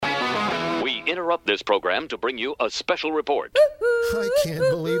interrupt this program to bring you a special report. I can't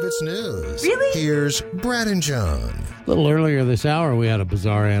believe it's news. Really? Here's Brad and John. A little earlier this hour, we had a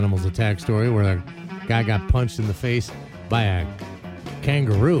bizarre animals attack story where a guy got punched in the face by a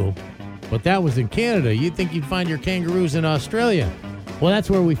kangaroo. But that was in Canada. You'd think you'd find your kangaroos in Australia. Well, that's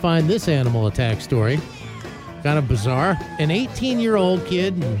where we find this animal attack story. Kind of bizarre. An 18-year-old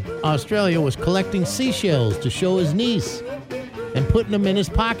kid in Australia was collecting seashells to show his niece and putting them in his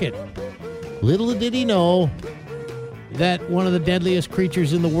pocket. Little did he know that one of the deadliest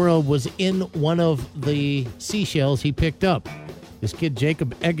creatures in the world was in one of the seashells he picked up. This kid,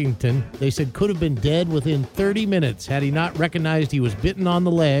 Jacob Eggington, they said could have been dead within 30 minutes had he not recognized he was bitten on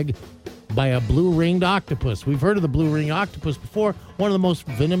the leg by a blue-ringed octopus. We've heard of the blue-ringed octopus before, one of the most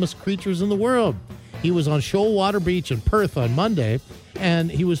venomous creatures in the world. He was on Shoalwater Beach in Perth on Monday,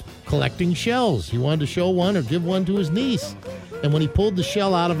 and he was collecting shells. He wanted to show one or give one to his niece. And when he pulled the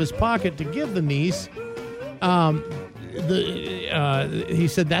shell out of his pocket to give the niece, he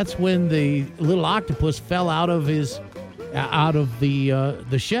said that's when the little octopus fell out of the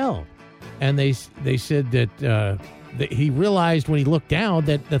shell. And they said that he realized when he looked down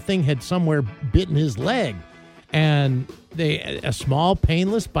that the thing had somewhere bitten his leg. And a small,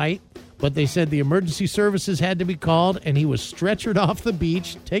 painless bite. But they said the emergency services had to be called, and he was stretchered off the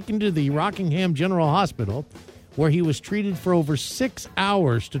beach, taken to the Rockingham General Hospital, where he was treated for over 6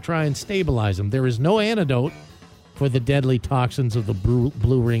 hours to try and stabilize him. There is no antidote for the deadly toxins of the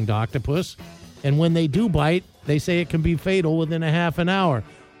blue-ringed octopus. And when they do bite, they say it can be fatal within a half an hour.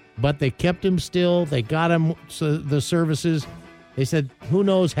 But they kept him still. They got him the services. They said, who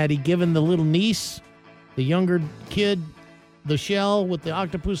knows, had he given the little niece, the younger kid, the shell with the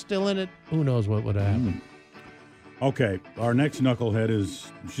octopus still in it, who knows what would have happened. Okay, our next knucklehead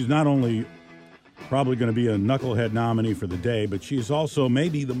she's not only probably going to be a knucklehead nominee for the day, but she's also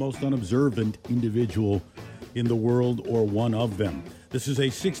maybe the most unobservant individual in the world, or one of them. This is a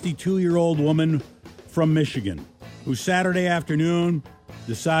 62-year-old woman from Michigan who Saturday afternoon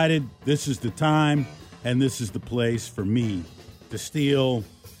decided this is the time and this is the place for me to steal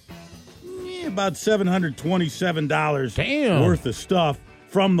about $727 worth of stuff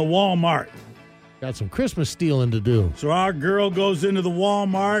from the Walmart. Got some Christmas stealing to do. So our girl goes into the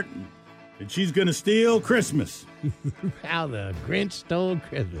Walmart and she's going to steal Christmas. How the Grinch stole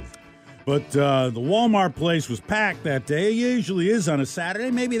Christmas. But the Walmart place was packed that day. It usually is on a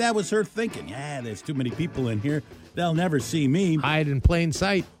Saturday. Maybe that was her thinking. Yeah, there's too many people in here. They'll never see me. Hide in plain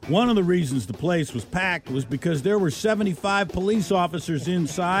sight. One of the reasons the place was packed was because there were 75 police officers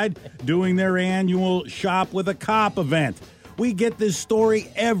inside doing their annual Shop with a Cop event. We get this story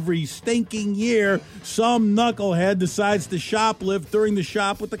every stinking year. Some knucklehead decides to shoplift during the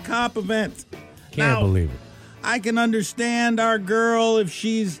Shop with the Cop event. Can't believe it. I can understand our girl if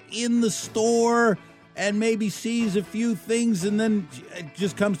she's in the store and maybe sees a few things and then it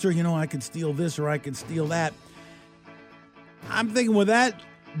just comes to her, I could steal this or I could steal that. I'm thinking with that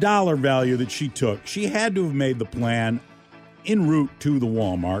dollar value that she took, she had to have made the plan en route to the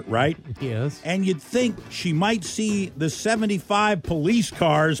Walmart, right? Yes. And you'd think she might see the 75 police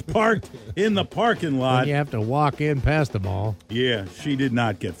cars parked in the parking lot. And you have to walk in past them all. Yeah, she did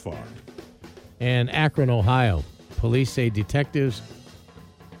not get far. In Akron, Ohio, police say detectives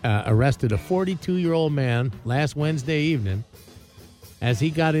arrested a 42-year-old man last Wednesday evening as he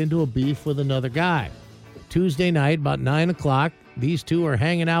got into a beef with another guy. Tuesday night, about 9 o'clock, these two are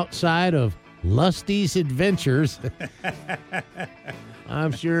hanging outside of Lusty's Adventures.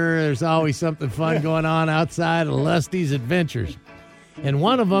 I'm sure there's always something fun going on outside of Lusty's Adventures. And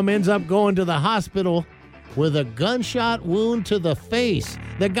one of them ends up going to the hospital with a gunshot wound to the face.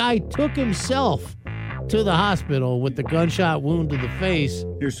 The guy took himself to the hospital with the gunshot wound to the face.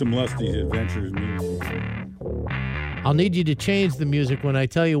 Here's some Lusty's Adventures music. I'll need you to change the music when I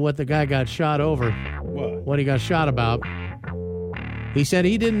tell you what the guy got shot over. What he got shot about. He said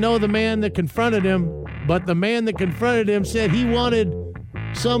he didn't know the man that confronted him, but the man that confronted him said he wanted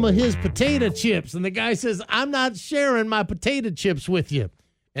some of his potato chips. And the guy says, I'm not sharing my potato chips with you.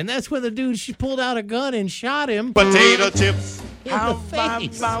 And that's when the dude pulled out a gun and shot him. Potato chips. In the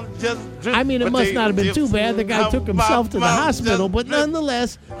face. I mean, it must not have been too bad. The guy took himself to the hospital, but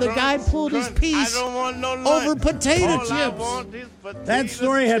nonetheless, the guy pulled his piece over potato chips. That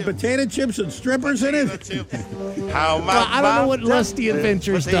story had potato chips and strippers in it? Well, I don't know what Lusty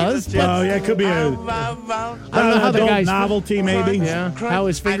Adventures does. But oh, yeah, it could be I don't know how the guy's novelty, maybe. Yeah, how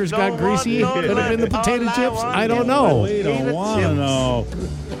his fingers got greasy. Could have been the potato chips. I don't know. We don't want to know.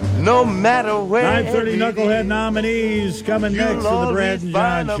 No matter where. 9:30 Knucklehead nominees coming next to the Brad and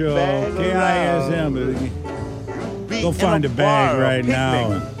John Show. KISM. Go find a bag right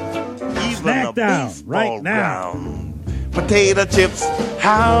now. Snack Sit down baseball right now. ground. Potato chips,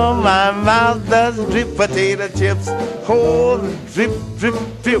 how my mouth does drip. Potato chips, oh, drip, drip,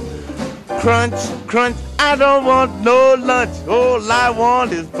 drip. Crunch, crunch, I don't want no lunch. All I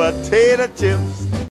want is potato chips.